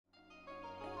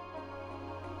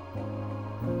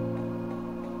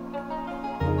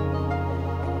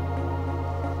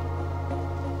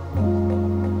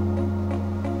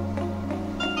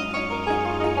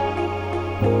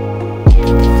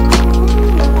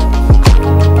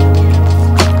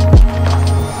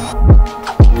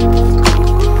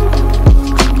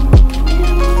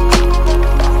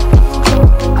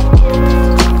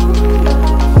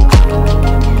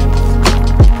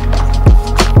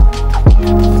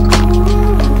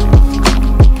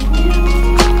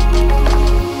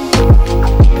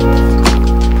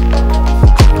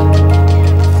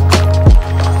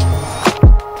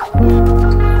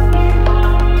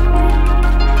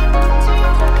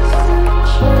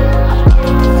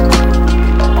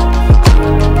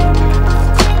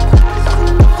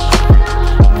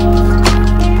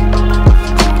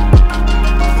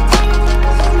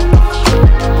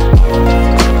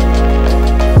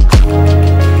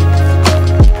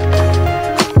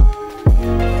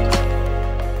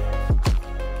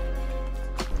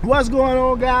What's going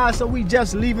on, guys? So we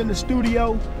just leaving the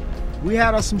studio. We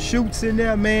had us some shoots in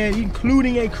there, man,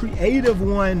 including a creative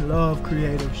one. Love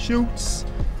creative shoots.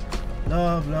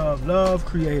 Love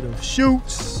creative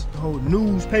shoots. The whole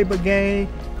newspaper game.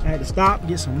 Had to stop,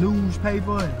 get some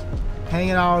newspaper and hang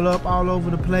it all up all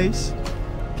over the place.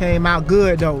 Came out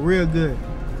good though, real good.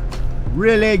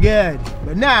 Really good.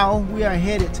 But now we are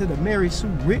headed to the Mary Sue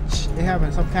Rich. They're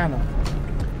having some kind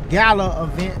of gala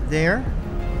event there.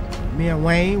 Me and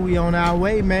Wayne, we on our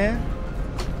way, man.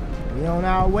 We on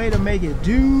our way to make it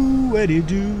do what it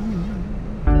do.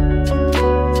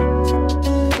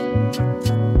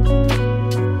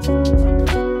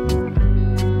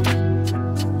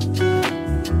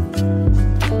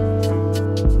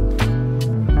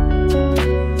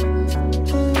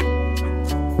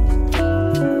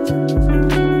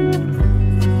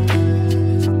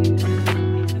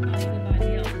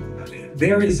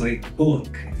 There is a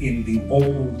book in the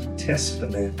Old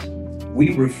Testament.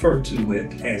 We refer to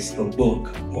it as the Book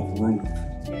of Ruth.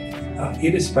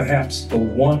 It is perhaps the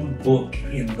one book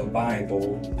in the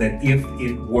Bible that if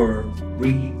it were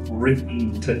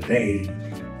rewritten today,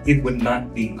 it would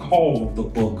not be called the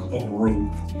Book of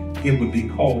Ruth. It would be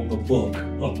called the Book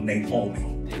of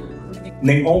Naomi.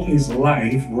 Naomi's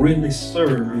life really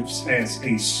serves as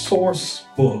a source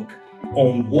book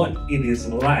on what it is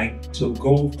like to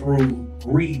go through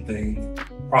grieving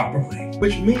properly,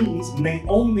 which means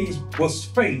Naomi was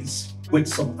faced with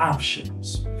some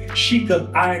options. She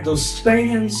could either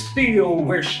stand still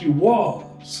where she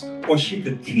was, or she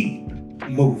could keep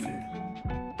moving.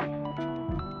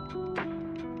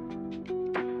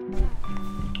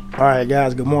 All right,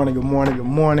 guys, good morning.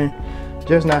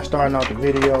 Just not starting off the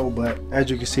video, but as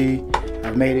you can see,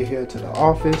 I made it here to the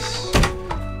office.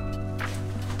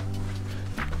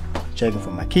 Checking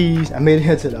for my keys. I made it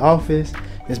here to the office.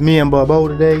 It's me and Bubbo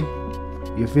today.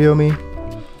 You feel me?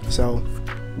 So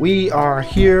we are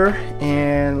here,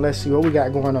 and let's see what we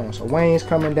got going on. So Wayne's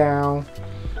coming down.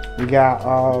 We got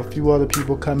a few other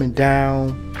people coming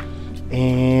down,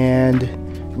 and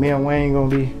me and Wayne gonna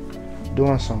be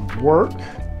doing some work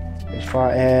as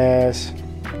far as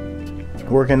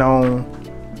working on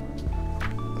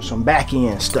some back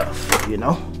end stuff, you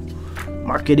know,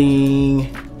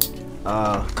 marketing.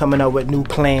 Coming up with new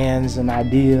plans and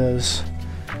ideas.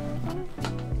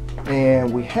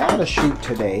 And we had a shoot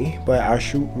today, but our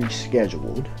shoot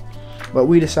rescheduled. But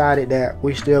we decided that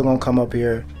we still gonna come up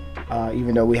here,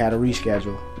 even though we had a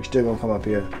reschedule. We still gonna come up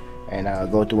here and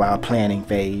go through our planning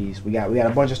phase. We got a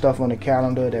bunch of stuff on the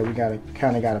calendar that we gotta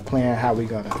plan how we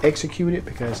gonna execute it,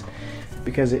 because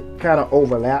it kind of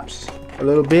overlaps a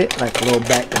little bit, like a little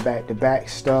back to back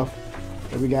stuff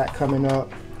that we got coming up.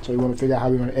 So we want to figure out how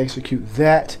we're going to execute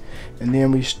that. And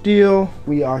then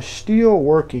we are still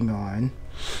working on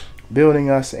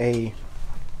building us a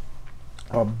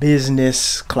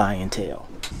business clientele.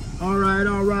 All right.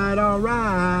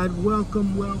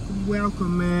 Welcome,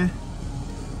 man.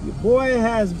 Your boy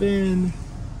has been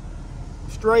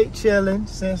straight chilling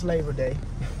since Labor Day.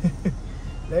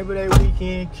 Labor Day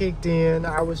weekend kicked in.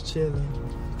 I was chilling.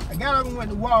 I got up and went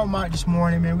to Walmart this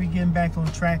morning, man. We getting back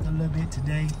on track a little bit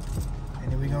today.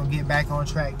 And then we're gonna get back on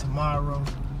track tomorrow.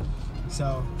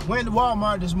 So went to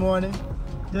Walmart this morning,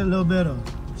 did a little bit of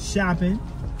shopping,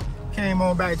 came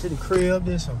on back to the crib,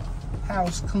 did some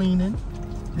house cleaning,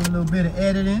 did a little bit of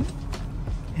editing,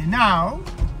 and now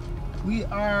we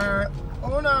are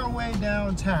on our way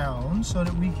downtown so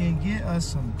that we can get us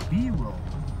some B-roll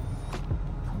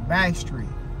from Backstreet.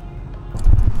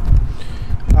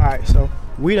 All right, so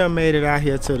we done made it out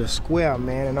here to the square,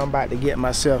 man, and I'm about to get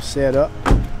myself set up.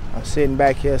 I'm sitting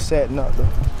back here setting up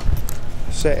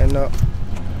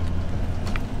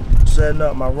setting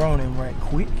up my Ronin right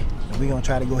quick. And we're gonna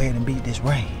try to go ahead and beat this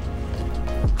rain.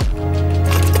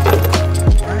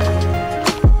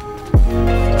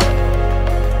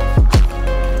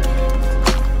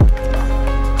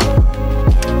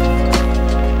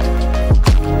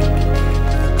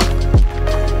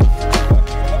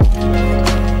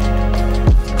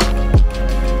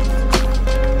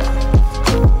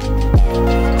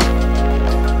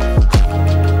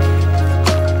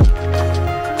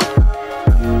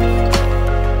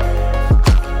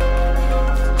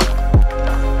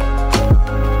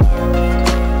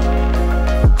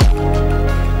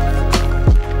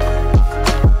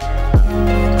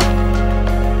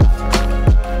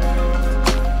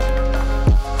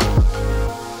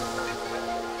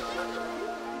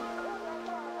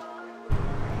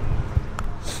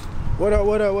 What up,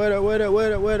 what up, what up, what up,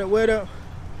 what up, what up, what up?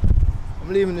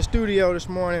 I'm leaving the studio this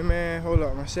morning, man. Hold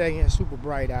up, 1 second. It's super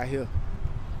bright out here.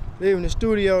 Leaving the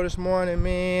studio this morning,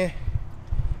 man.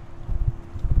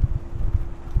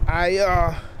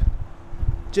 I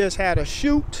just had a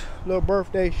shoot, little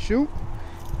birthday shoot,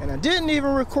 and I didn't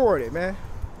even record it, man.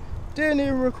 Didn't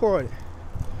even record it.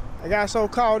 I got so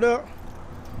caught up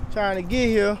trying to get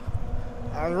here.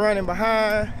 I was running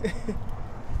behind,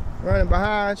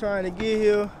 trying to get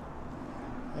here.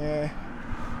 And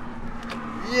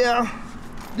yeah,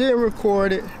 didn't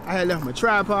record it. I had left my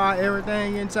tripod,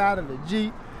 everything inside of the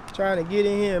Jeep, trying to get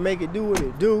in here and make it do what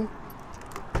it do.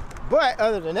 But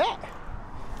other than that,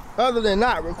 other than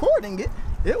not recording it,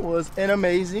 it was an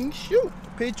amazing shoot.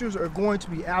 The pictures are going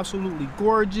to be absolutely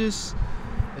gorgeous.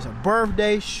 It's a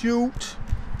birthday shoot.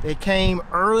 It came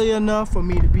early enough for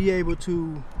me to be able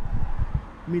to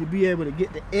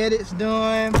get the edits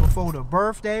done before the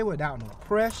birthday without no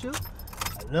pressure.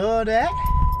 I love that.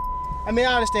 I mean,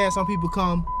 I understand some people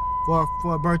come for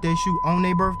a birthday shoot on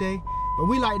their birthday, but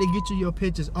we like to get you your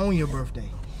pictures on your birthday.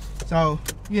 So,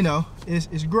 you know,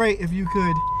 it's great if you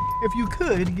could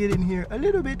get in here a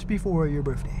little bit before your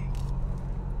birthday.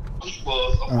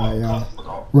 Alright,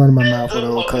 y'all. Running my mouth with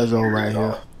old cuzzo right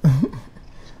here.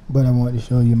 But I wanted to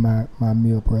show you my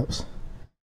meal preps.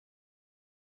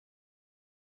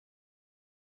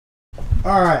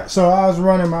 Alright, so I was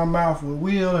running my mouth with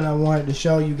Will, and I wanted to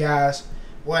show you guys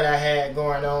what I had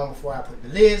going on before I put the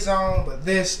lids on. But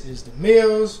this is the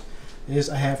meals.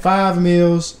 I had 5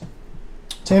 meals,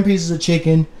 10 pieces of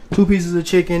chicken, 2 pieces of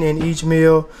chicken in each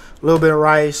meal, a little bit of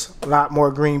rice, a lot more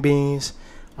green beans.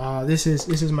 This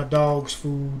is my dog's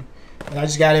food, and I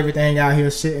just got everything out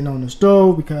here sitting on the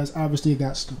stove because obviously it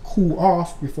got to cool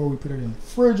off before we put it in the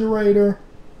refrigerator.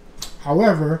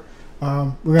 However,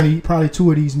 we're gonna eat probably 2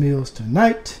 of these meals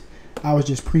tonight. I was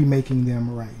just pre-making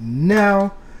them right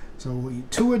now, so we'll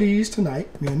eat 2 of these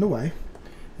tonight, me and the wife,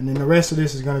 and then the rest of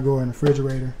this is gonna go in the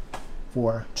refrigerator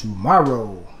for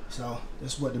tomorrow. So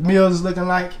this is what the meals is looking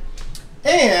like.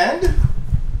 And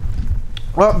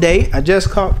update, I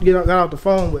just got off the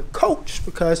phone with Coach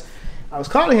because I was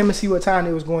calling him to see what time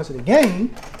they was going to the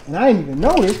game, and I didn't even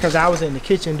notice because I was in the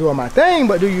kitchen doing my thing.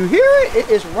 But do you hear it? It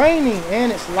is raining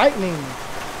and it's lightning.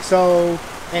 So,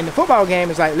 and the football game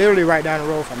is like literally right down the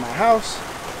road from my house.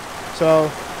 So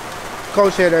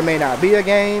Coach said there may not be a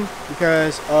game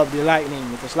because of the lightning.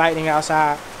 If it's lightning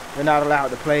outside, they're not allowed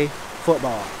to play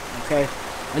football, okay?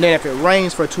 And then if it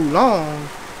rains for too long,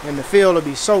 then the field will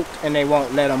be soaked and they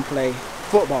won't let them play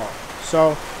football.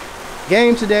 So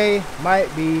game today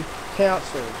might be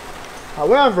canceled.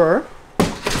 However,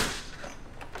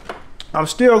 I'm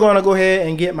still going to go ahead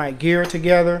and get my gear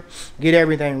together, get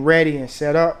everything ready and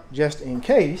set up just in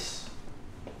case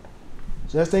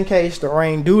the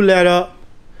rain do let up.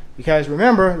 Because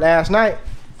remember, last night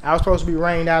I was supposed to be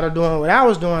rained out of doing what I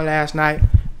was doing last night,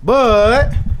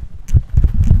 but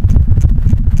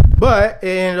it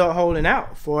ended up holding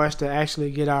out for us to actually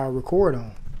get our record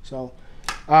on. So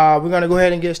we're going to go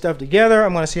ahead and get stuff together.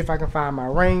 I'm going to see if I can find my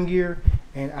rain gear,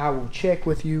 and I will check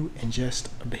with you in just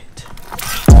a bit.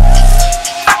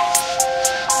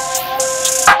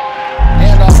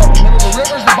 And off up the middle of the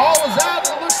Rivers, the ball is out,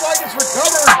 and it looks like it's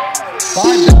recovered.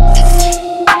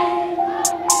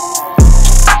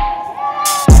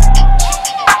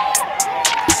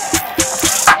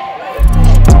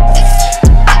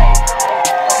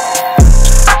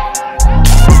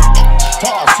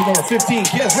 Toss to number 15,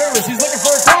 Kes Rivers. He's looking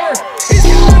for a corner. He's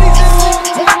got it. He's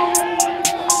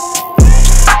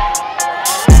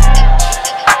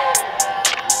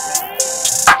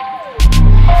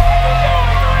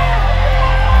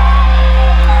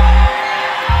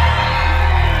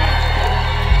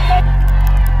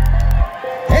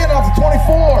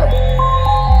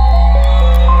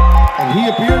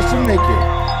in the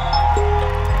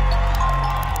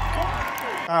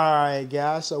Alright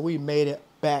guys, so we made it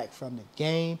back from the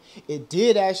game. It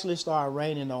did actually start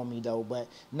raining on me though, but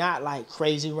not like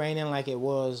crazy raining like it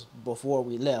was before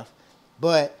we left.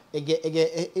 But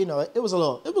you know, it was a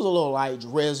little light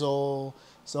drizzle,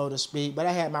 so to speak. But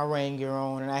I had my rain gear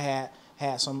on, and I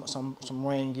had some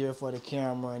rain gear for the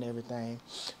camera and everything.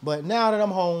 But now that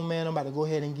I'm home, man, I'm about to go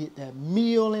ahead and get that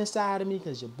meal inside of me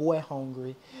because your boy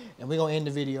hungry. And we're gonna end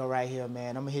the video right here,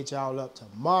 man. I'm gonna hit y'all up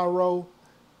tomorrow.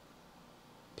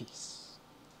 Peace.